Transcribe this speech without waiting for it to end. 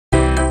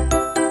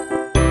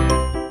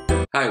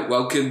Hi,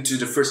 welcome to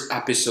the first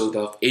episode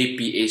of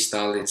APA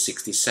Style in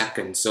 60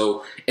 seconds.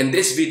 So in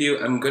this video,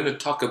 I'm going to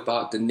talk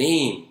about the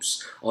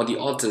names or the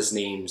author's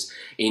names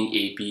in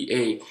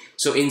APA.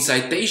 So in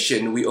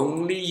citation, we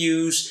only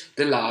use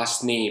the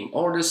last name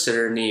or the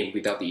surname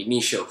without the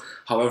initial.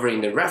 However,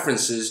 in the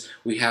references,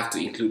 we have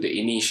to include the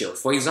initial.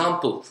 For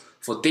example,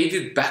 for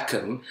David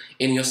Beckham,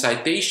 in your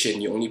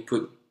citation, you only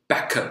put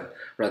Beckham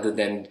rather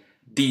than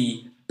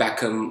D.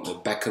 Beckham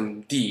or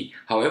Beckham D.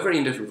 However,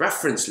 in the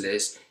reference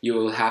list, you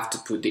will have to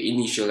put the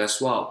initial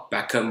as well,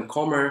 Beckham,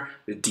 comma,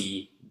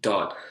 D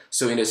dot.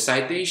 So in the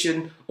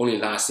citation, only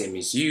last name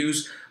is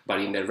used, but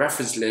in the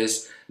reference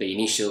list, the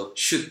initial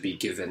should be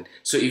given.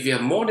 So if you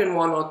have more than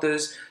one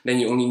authors, then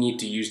you only need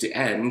to use the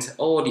and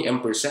or the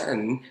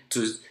ampersand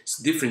to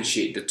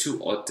differentiate the two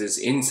authors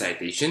in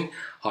citation.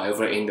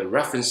 However, in the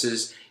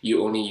references,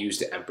 you only use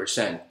the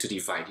ampersand to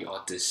divide the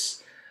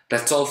authors.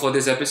 That's all for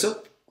this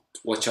episode.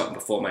 Watch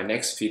out for my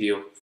next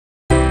video.